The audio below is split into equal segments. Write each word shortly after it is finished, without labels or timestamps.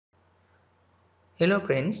Hello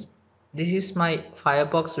friends, this is my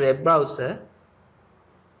Firefox web browser.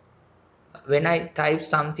 When I type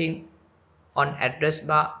something on address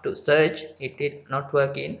bar to search, it is not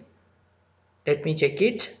working. Let me check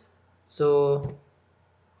it. So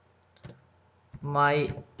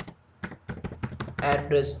my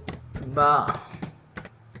address bar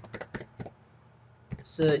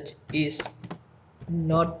search is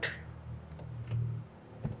not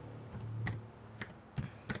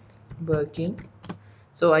working.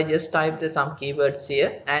 So I just typed some keywords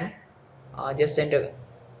here and just enter.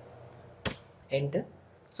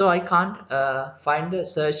 So I can't find the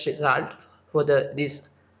search result for this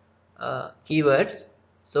keywords,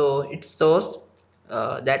 so it shows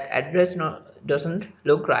that address doesn't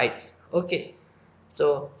look right. Okay,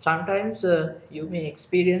 so sometimes you may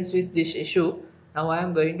experience with this issue. Now I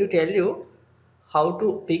am going to tell you how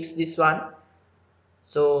to fix this one.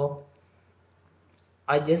 So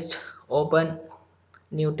I just open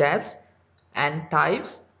new tabs and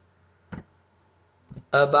types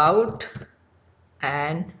about,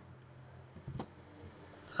 and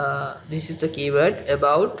this is the keyword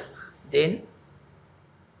about, then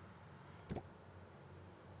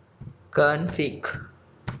config.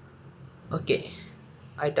 Okay,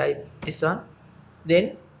 I type this one,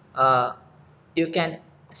 then you can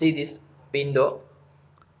see this window,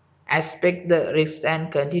 aspect the risk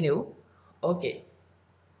and continue. Okay,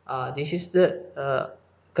 this is the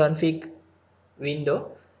config window.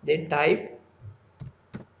 Then type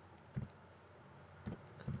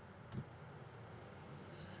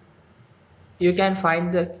you can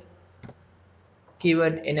find the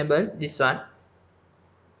keyword enable, this one.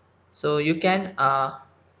 So you can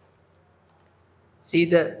see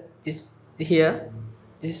this here,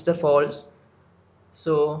 this is the false.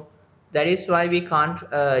 So that is why we can't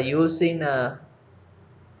use in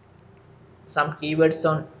some keywords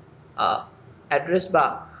on address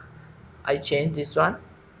bar. I change this one,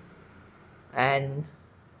 and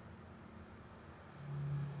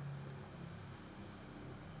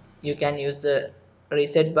you can use the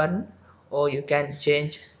reset button, or you can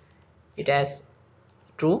change it as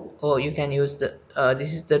true, or you can use the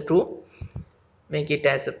this is the true, make it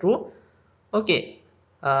as a true. Okay,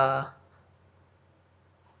 uh,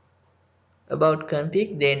 about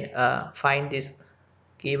config, then find this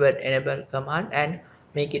keyword enable command and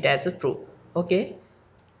make it as a true. Okay,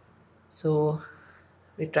 so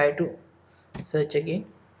we try to search again.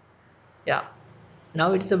 Yeah,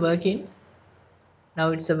 now it's a working,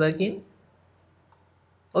 now it's a working.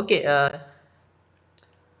 Okay,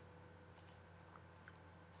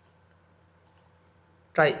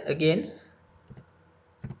 try again.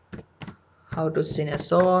 How to sing a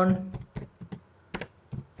song.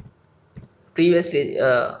 Previously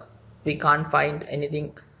we can't find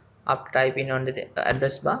anything after typing on the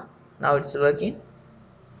address bar. Now it's working.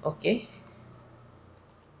 Okay,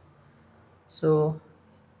 so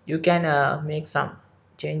you can make some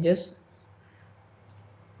changes.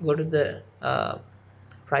 Go to the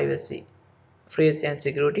privacy and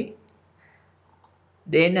security,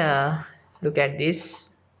 then look at this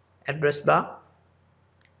address bar.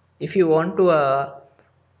 If you want to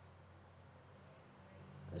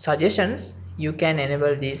suggestions, you can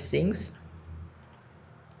enable these things.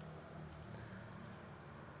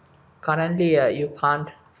 Currently you can't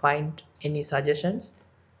find any suggestions.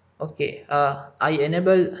 Okay, I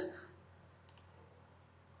enable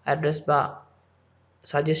address bar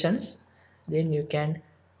suggestions. Then you can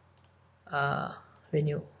when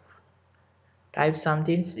you type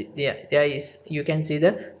something, there is, you can see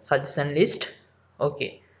the suggestion list.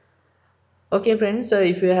 Okay, okay friends,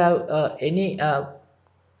 if you have any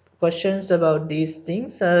questions about these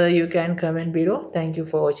things, you can comment below. Thank you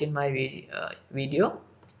for watching my video.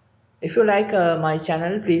 If you like my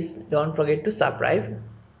channel, please don't forget to subscribe.